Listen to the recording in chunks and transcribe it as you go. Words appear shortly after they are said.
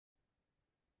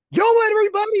Yo,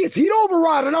 everybody, it's Heat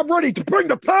Override, and I'm ready to bring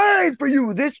the pain for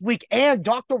you this week. And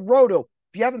Dr. Roto,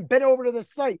 if you haven't been over to the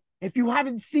site, if you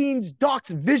haven't seen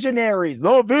Doc's Visionaries,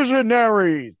 the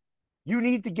Visionaries, you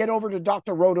need to get over to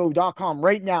drroto.com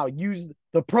right now. Use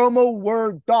the promo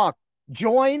word Doc.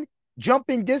 Join, jump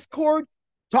in Discord,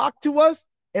 talk to us,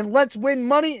 and let's win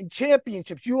money and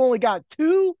championships. You only got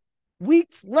 2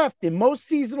 weeks left in most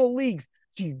seasonal leagues.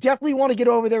 So you definitely want to get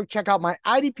over there. Check out my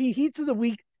IDP Heats of the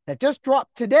Week that just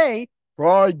dropped today,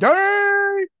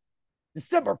 Friday,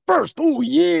 December 1st. Oh,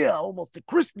 yeah, almost at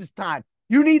Christmas time.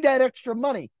 You need that extra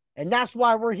money. And that's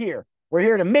why we're here. We're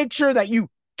here to make sure that you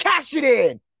cash it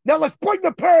in. Now let's bring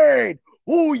the pain.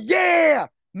 Oh, yeah.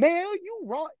 Man, you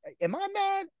wrong. Am I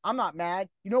mad? I'm not mad.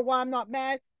 You know why I'm not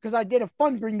mad? Because I did a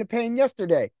fun Bring the Pain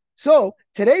yesterday. So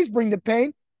today's Bring the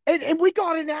Pain. And we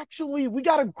got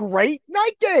a great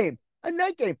night game. A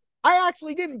night game. I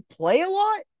actually didn't play a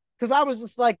lot because I was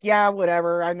just like, yeah,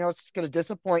 whatever. I know it's just going to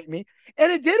disappoint me.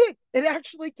 And it didn't. It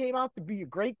actually came out to be a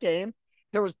great game.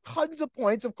 There was tons of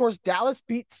points. Of course, Dallas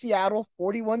beat Seattle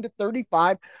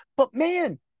 41-35. But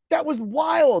man, that was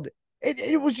wild.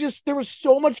 It was just, there was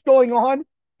so much going on.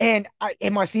 And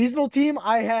in my seasonal team,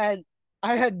 I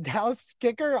had Dallas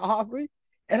kicker, Aubrey,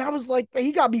 and I was like,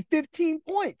 he got me 15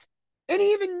 points. And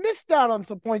he even missed out on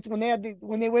some points when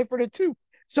they went for the two.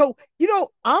 So,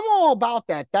 I'm all about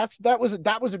that. That was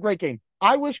a great game.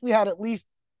 I wish we had at least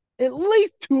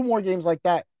two more games like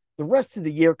that the rest of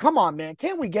the year. Come on, man.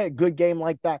 Can't we get a good game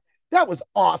like that? That was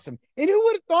awesome. And who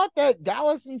would have thought that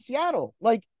Dallas and Seattle,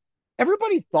 like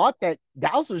everybody thought that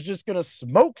Dallas was just going to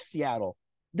smoke Seattle.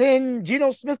 Then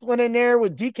Geno Smith went in there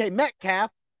with DK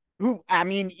Metcalf, who, I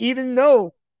mean, even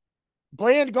though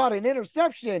Bland got an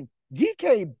interception,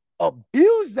 DK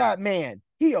abused that man.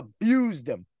 He abused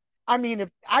him. I mean, if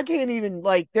I can't even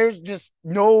there's just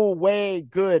no way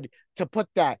good to put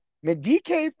that. I mean,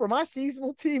 DK for my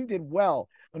seasonal team did well.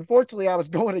 Unfortunately, I was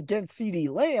going against CD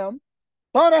Lamb,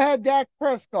 but I had Dak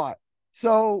Prescott.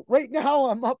 So right now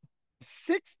I'm up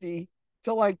 60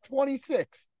 to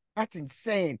 26. That's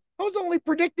insane. I was only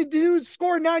predicted to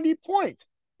score 90 points.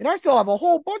 And I still have a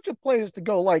whole bunch of players to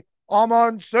go, like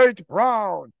Amon St.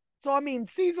 Brown. So, I mean,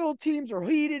 seasonal teams are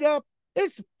heated up.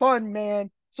 It's fun,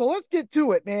 man. So let's get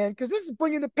to it, man, because this is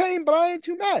bringing the pain, but I ain't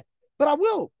too mad. But I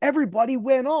will. Everybody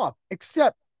went off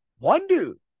except one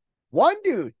dude. One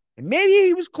dude. And maybe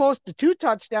he was close to 2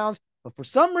 touchdowns, but for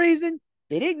some reason,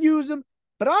 they didn't use him.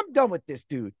 But I'm done with this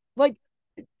dude.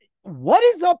 What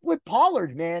is up with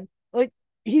Pollard, man?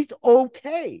 He's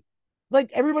okay.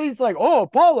 Everybody's like, oh,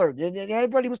 Pollard. And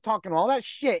everybody was talking all that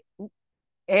shit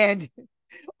and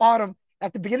on him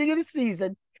at the beginning of the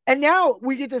season. And now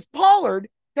we get this Pollard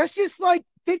that's just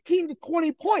 15 to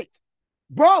 20 points.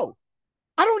 Bro,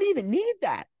 I don't even need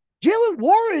that. Jalen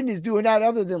Warren is doing that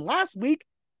other than last week,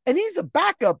 and he's a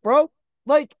backup, bro.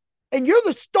 And you're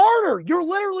the starter. You're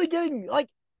literally getting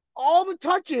all the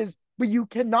touches, but you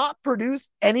cannot produce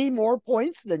any more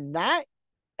points than that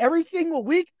every single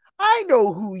week. I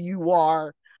know who you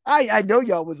are. I know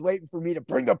y'all was waiting for me to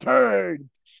bring the pain,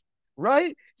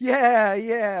 right?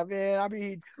 Yeah, man. I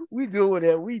mean, we doing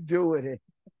it. We doing it.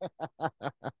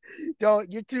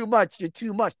 Don't, you're too much. You're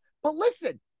too much. But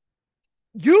listen,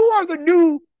 you are the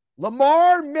new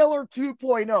Lamar Miller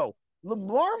 2.0.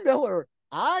 Lamar Miller,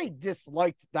 I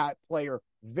disliked that player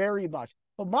very much.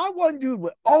 But my one dude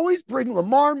would always bring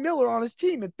Lamar Miller on his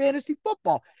team in fantasy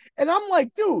football. And I'm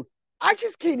like, dude, I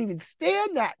just can't even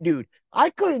stand that dude.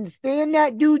 I couldn't stand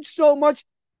that dude so much.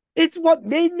 It's what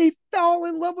made me fall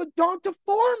in love with Donta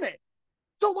Foreman.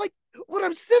 So, when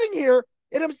I'm sitting here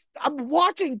and I'm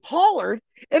watching Pollard,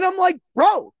 and I'm like,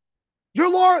 bro, you're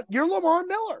Lamar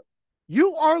Miller.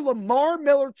 You are Lamar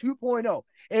Miller 2.0.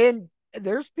 And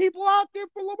there's people out there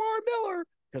for Lamar Miller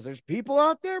because there's people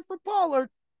out there for Pollard.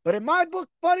 But in my book,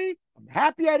 buddy, I'm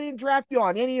happy I didn't draft you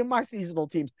on any of my seasonal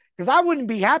teams because I wouldn't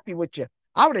be happy with you.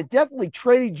 I would have definitely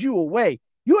traded you away.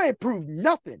 You ain't proved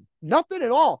nothing, nothing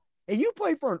at all. And you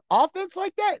play for an offense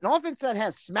like that, an offense that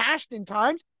has smashed in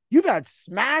times. You've had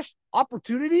smashed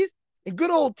opportunities. And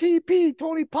good old TP,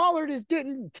 Tony Pollard, is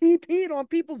getting TP'd on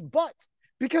people's butts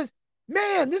because,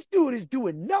 man, this dude is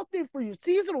doing nothing for your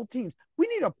seasonal teams. We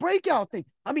need a breakout thing.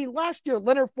 I mean, last year,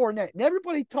 Leonard Fournette, and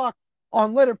everybody talked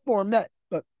on Leonard Fournette,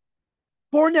 but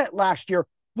Fournette last year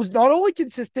was not only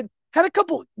consistent, had a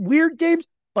couple weird games,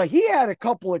 but he had a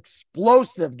couple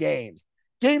explosive games.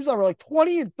 Games that were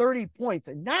 20 and 30 points,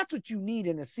 and that's what you need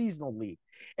in a seasonal league.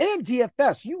 And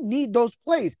DFS, you need those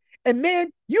plays. And, man,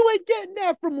 you ain't getting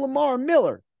that from Lamar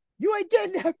Miller. You ain't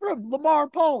getting that from Lamar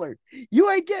Pollard.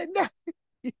 You ain't getting that.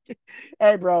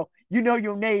 Hey, bro, you know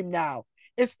your name now.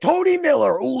 It's Tony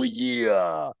Miller. Oh,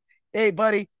 yeah. Hey,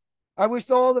 buddy, I wish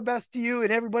all the best to you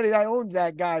and everybody that owns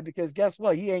that guy because guess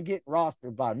what? He ain't getting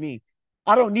rostered by me.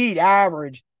 I don't need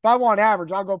average. If I want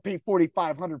average, I'll go pay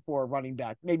 4,500 for a running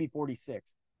back, maybe 46.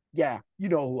 Yeah, you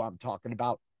know who I'm talking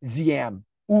about. ZM.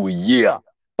 Oh, yeah.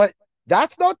 But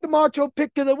that's not the Macho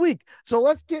pick of the week. So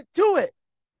let's get to it.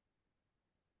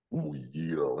 Oh,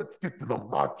 yeah, let's get to the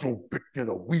Macho pick of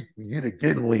the week. We hit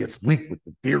again last week with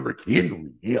the Derrick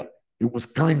Henry. Yeah, it was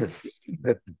kind of seen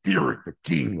that the Derrick the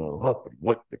King up and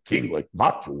what the King like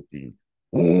Macho King.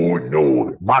 Oh,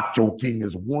 no, the Macho King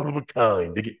is one of a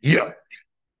kind. Yeah.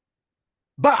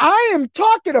 But I am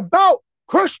talking about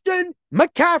Christian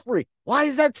McCaffrey. Why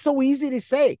is that so easy to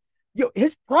say?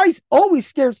 His price always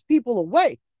scares people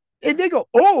away. And they go,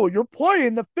 oh, you're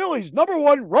playing the Phillies'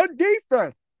 #1 run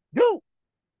defense. Dude,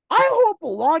 I hope a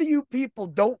lot of you people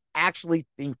don't actually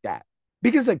think that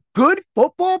because a good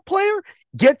football player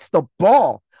gets the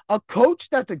ball. A coach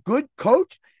that's a good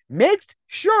coach makes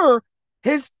sure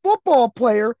his football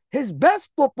player, his best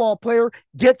football player,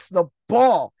 gets the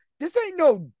ball. This ain't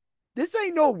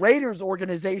no Raiders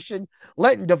organization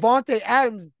letting Devontae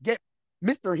Adams get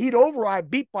Mr. Heat Override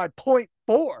beat by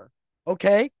 0.4.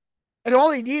 Okay. And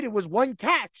all he needed was one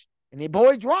catch, and the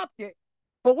boy dropped it.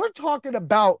 But we're talking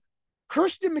about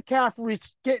Christian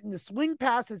McCaffrey getting the swing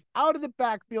passes out of the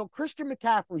backfield. Christian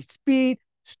McCaffrey, speed,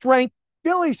 strength,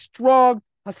 Billy strong.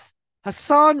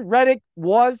 Hassan Reddick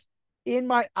was in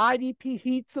my IDP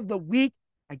heats of the week.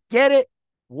 I get it,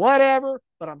 whatever.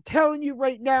 But I'm telling you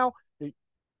right now,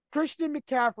 Christian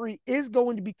McCaffrey is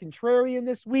going to be contrarian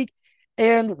this week.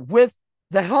 And with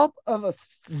the help of a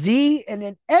Z and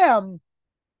an M,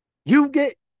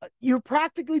 you're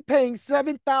practically paying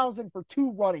 $7,000 for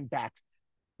 2 running backs.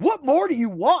 What more do you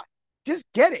want? Just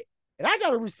get it. And I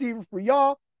got a receiver for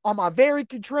y'all on my very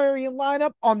contrarian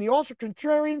lineup on the Ultra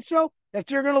Contrarian show that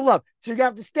you're going to love. So you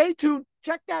have to stay tuned.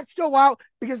 Check that show out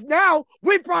because now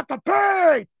we brought the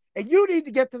pain. And you need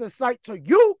to get to the site so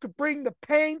you can bring the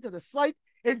pain to the site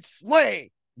and slay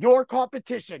your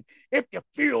competition if you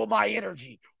feel my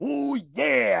energy. Oh,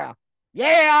 yeah.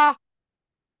 Yeah.